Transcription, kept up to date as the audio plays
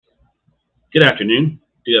Good afternoon.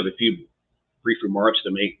 I do have a few brief remarks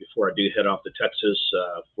to make before I do head off to Texas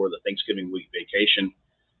for the Thanksgiving week vacation.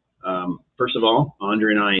 First of all,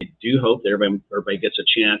 Andre and I do hope that everybody gets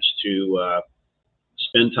a chance to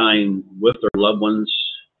spend time with their loved ones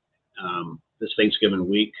this Thanksgiving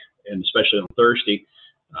week, and especially on Thursday.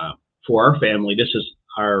 For our family, this is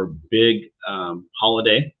our big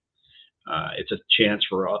holiday. It's a chance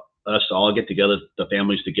for us to all get together, the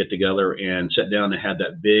families to get together and sit down and have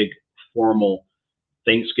that big formal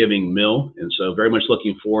Thanksgiving meal. And so, very much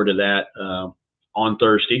looking forward to that on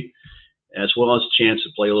Thursday, as well as a chance to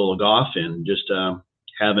play a little golf and just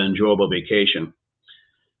have an enjoyable vacation.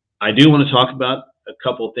 I do want to talk about a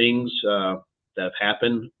couple of things that have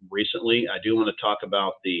happened recently. I do want to talk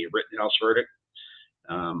about the Rittenhouse verdict.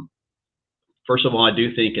 Um, First of all, I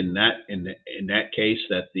do think in that case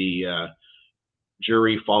that the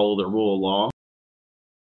jury followed the rule of law.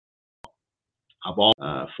 I'm all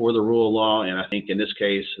for the rule of law, and I think in this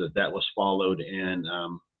case that was followed, and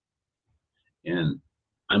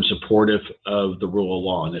I'm supportive of the rule of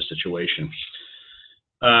law in this situation.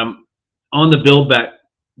 On the Build Back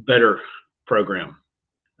Better program,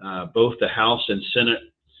 both the House and Senate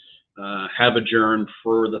have adjourned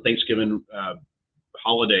for the Thanksgiving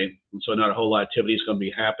holiday, and so not a whole lot of activity is going to be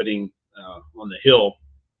happening on the Hill.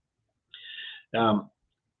 Um,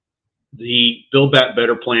 the Build Back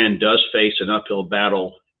Better plan does face an uphill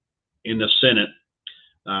battle in the Senate,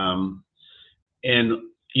 and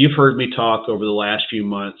you've heard me talk over the last few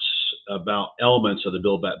months about elements of the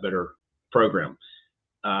Build Back Better program,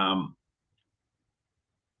 and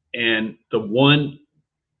the one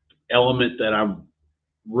element that I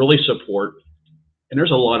really support, and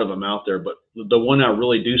there's a lot of them out there, but the one I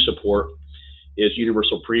really do support is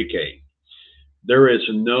universal pre-K. There is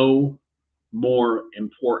no more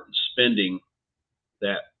important spending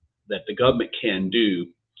that the government can do.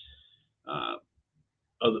 Uh,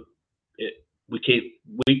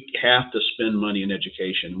 we have to spend money in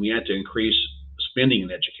education. We have to increase spending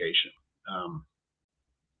in education. Um,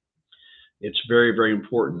 it's very, very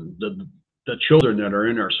important. The children that are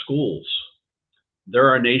in our schools, they're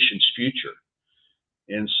our nation's future.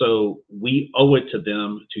 And so we owe it to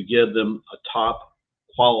them to give them a top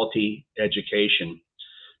quality education,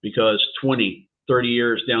 because 20, 30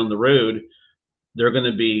 years down the road, they're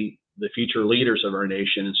going to be the future leaders of our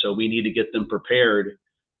nation. And so we need to get them prepared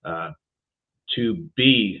uh, to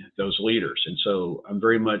be those leaders. And so I'm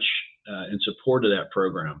very much in support of that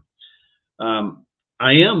program. Um,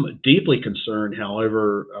 I am deeply concerned,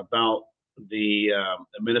 however, about the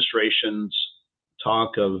administration's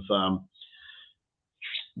talk of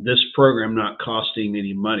this program not costing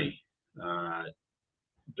any money. Uh,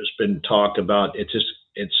 there's been talk about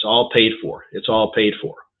it's all paid for. It's all paid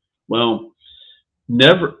for. Well,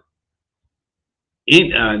 never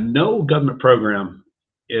no government program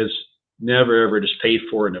is never ever just paid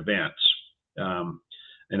for in advance. Um,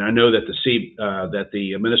 and I know that that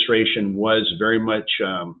the administration was very much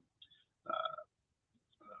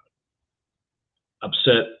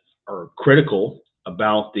upset or critical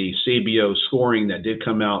about the CBO scoring that did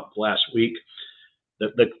come out last week.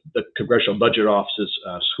 The Congressional Budget Office's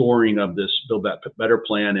scoring of this Build Back Better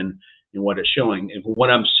plan, and what it's showing. And what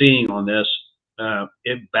I'm seeing on this,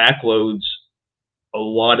 it backloads a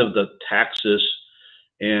lot of the taxes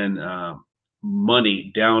and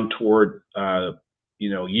money down toward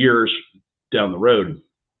years down the road,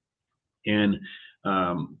 and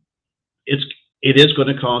um, it's it is going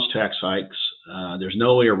to cause tax hikes. There's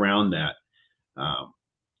no way around that. Um,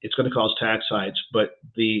 it's going to cause tax hikes, but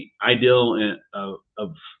the ideal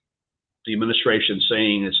of the administration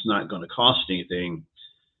saying it's not going to cost anything,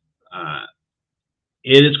 uh,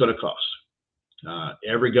 it is going to cost.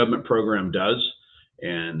 Every government program does,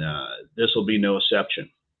 and this will be no exception.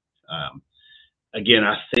 Um, Again,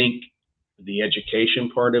 I think the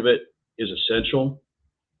education part of it is essential.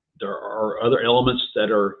 There are other elements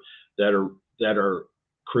that are that are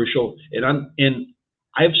crucial, and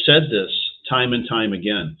I've said this time and time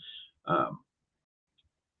again. Um,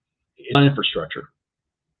 it's not infrastructure.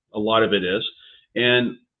 A lot of it is,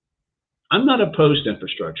 and I'm not opposed to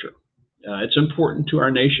infrastructure. It's important to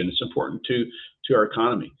our nation. It's important to our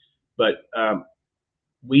economy, but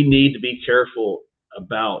we need to be careful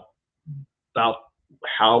about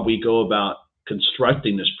how we go about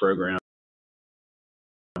constructing this program.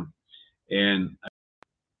 And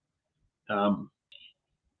um,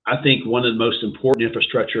 I think one of the most important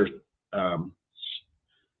infrastructure um,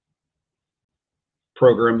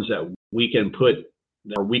 programs that we can put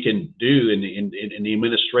or we can do in the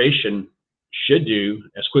administration should do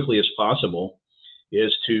as quickly as possible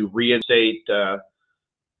is to reinstate the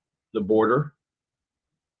border,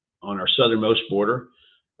 on our southernmost border,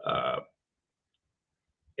 uh,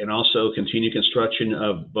 and also continue construction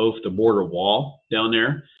of both the border wall down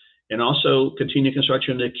there, and also continue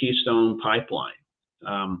construction of the Keystone Pipeline.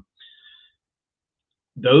 Um,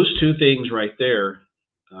 those two things right there,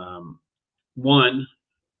 um, one,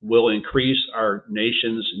 will increase our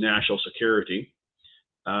nation's national security,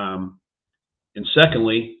 um, and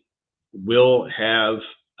secondly, will have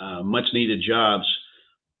much needed jobs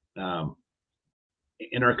um,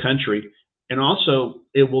 in our country, and also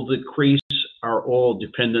it will decrease our oil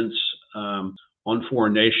dependence on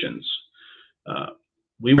foreign nations. Uh,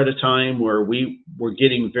 we were at a time where we were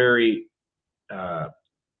getting very uh,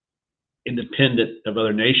 independent of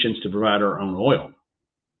other nations to provide our own oil.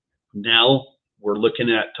 Now we're looking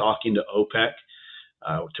at talking to OPEC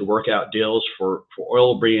to work out deals for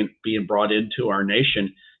oil being brought into our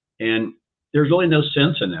nation. And there's really no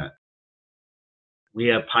sense in that. We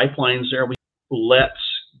have pipelines there. Let's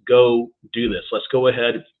go do this. Let's go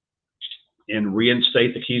ahead and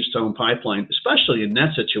reinstate the Keystone Pipeline, especially in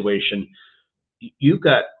that situation. You've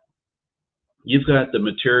got the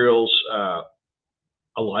materials,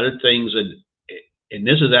 a lot of things, and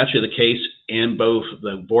this is actually the case in both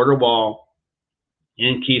the border wall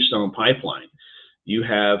and Keystone Pipeline. You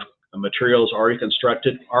have materials already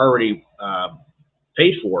constructed, already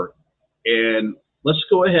paid for, and let's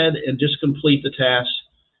go ahead and just complete the task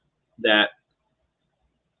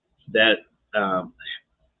that um,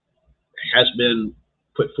 has been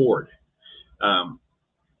put forward. Um,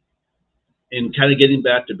 and kind of getting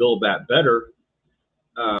back to Build Back Better,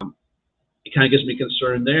 it kind of gets me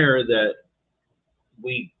concerned there that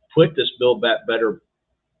we put this Build Back Better,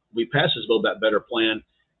 we pass this Build Back Better plan,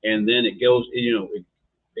 and then it goes,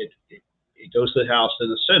 it goes to the House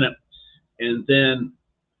and the Senate, and then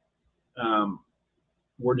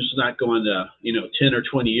we're just not going to, 10 or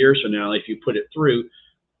 20 years from now, if you put it through,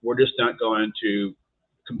 we're just not going to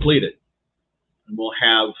complete it. And we'll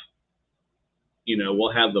have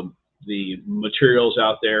the materials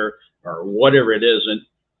out there or whatever it is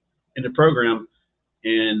in the program,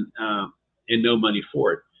 and no money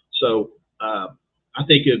for it. So I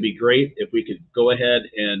think it would be great if we could go ahead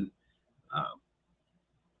and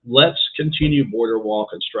let's continue border wall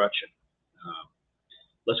construction.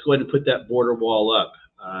 Let's go ahead and put that border wall up.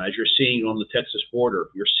 As you're seeing on the Texas border,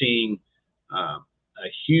 you're seeing a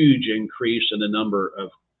huge increase in the number of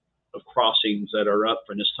crossings that are up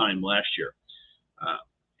from this time last year.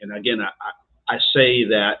 And again, I say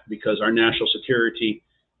that because our national security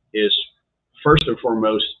is first and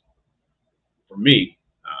foremost, for me,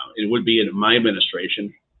 it would be in my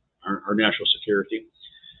administration, our national security.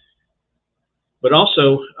 But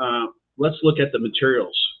also, let's look at the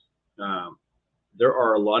materials. There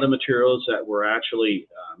are a lot of materials that were actually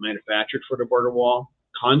manufactured for the border wall,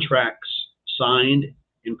 contracts signed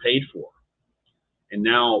and paid for. And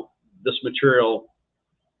now this material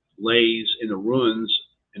lays in the ruins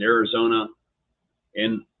in Arizona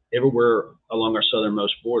and everywhere along our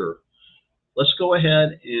southernmost border. Let's go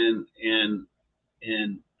ahead and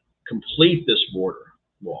complete this border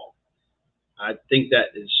wall. I think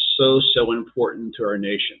that is so important to our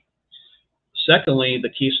nation. Secondly, the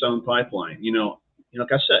Keystone Pipeline.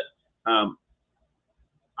 Like I said,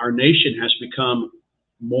 our nation has become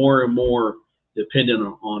more and more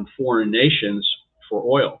dependent on foreign nations for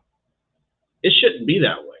oil. It shouldn't be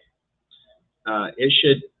that way.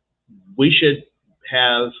 We should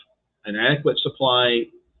have an adequate supply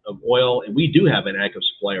of oil, and we do have an adequate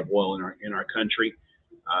supply of oil in our country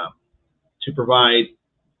to provide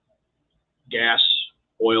gas,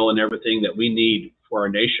 oil, and everything that we need for our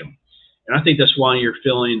nation. And I think that's why you're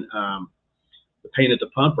feeling the pain at the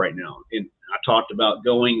pump right now. And I talked about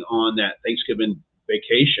going on that Thanksgiving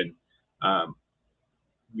vacation.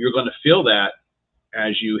 You're going to feel that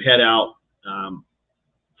as you head out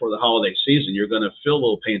for the holiday season. You're going to feel a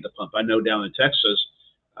little pain at the pump. I know down in Texas,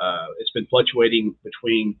 it's been fluctuating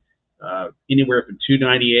between anywhere from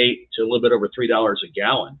 $2.98 to a little bit over $3 a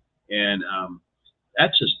gallon. And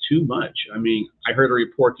that's just too much. I mean, I heard a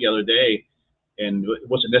report the other day, and it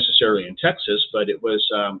wasn't necessarily in Texas, but it was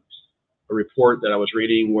a report that I was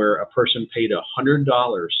reading where a person paid $100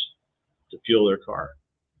 to fuel their car.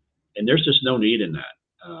 And there's just no need in that.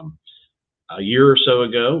 A year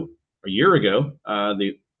ago,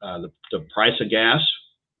 the price of gas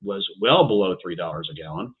was well below $3 a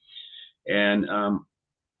gallon, and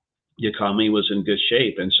the economy was in good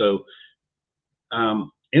shape. And so,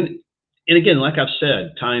 and again, like I've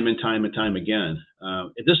said, time and time again,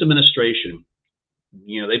 if this administration,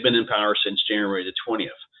 they've been in power since January the 20th.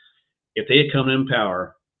 If they had come in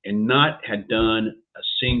power and not had done a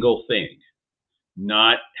single thing,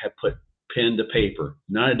 not had put pen to paper,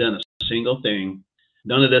 not have done a single thing,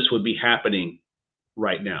 none of this would be happening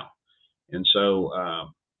right now. And so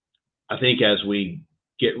I think as we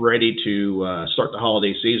get ready to start the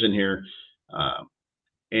holiday season here, uh,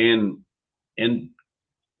 and and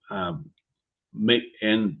make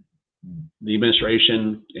and the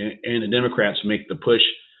administration and the Democrats make the push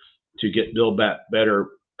to get Build Back Better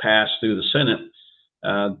passed through the Senate,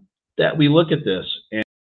 uh, that we look at this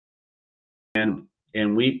and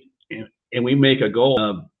and we and we make a goal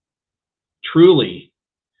of truly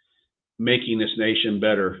making this nation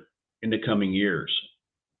better in the coming years.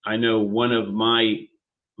 I know one of my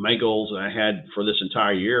goals that I had for this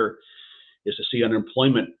entire year is to see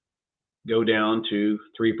unemployment go down to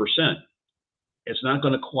 3%. It's not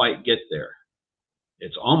going to quite get there.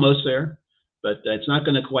 It's almost there, but it's not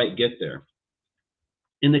going to quite get there.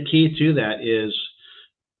 And the key to that is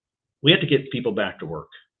we have to get people back to work.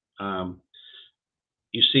 Um,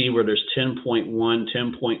 you see where there's 10.1,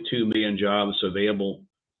 10.2 million jobs available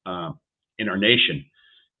uh, in our nation.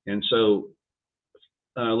 And so,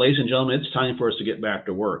 ladies and gentlemen, it's time for us to get back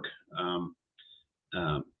to work. Um,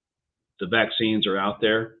 uh, the vaccines are out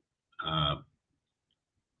there. Uh,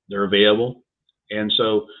 they're available. And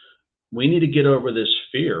so we need to get over this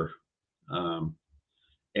fear um,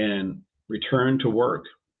 and return to work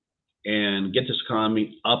and get this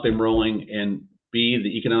economy up and rolling and be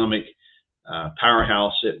the economic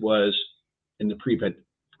powerhouse it was in the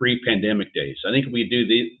pre-pandemic days. I think if we do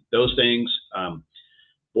those things,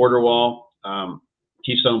 border wall,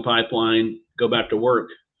 Keystone Pipeline, go back to work,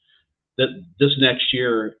 that this next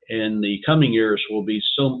year and the coming years will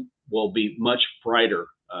be much brighter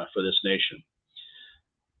for this nation.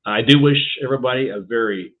 I do wish everybody a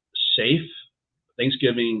very safe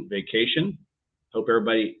Thanksgiving vacation. Hope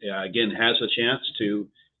everybody, again, has a chance to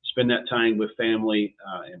spend that time with family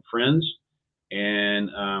and friends, and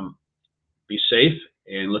be safe.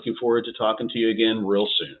 And looking forward to talking to you again real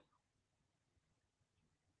soon.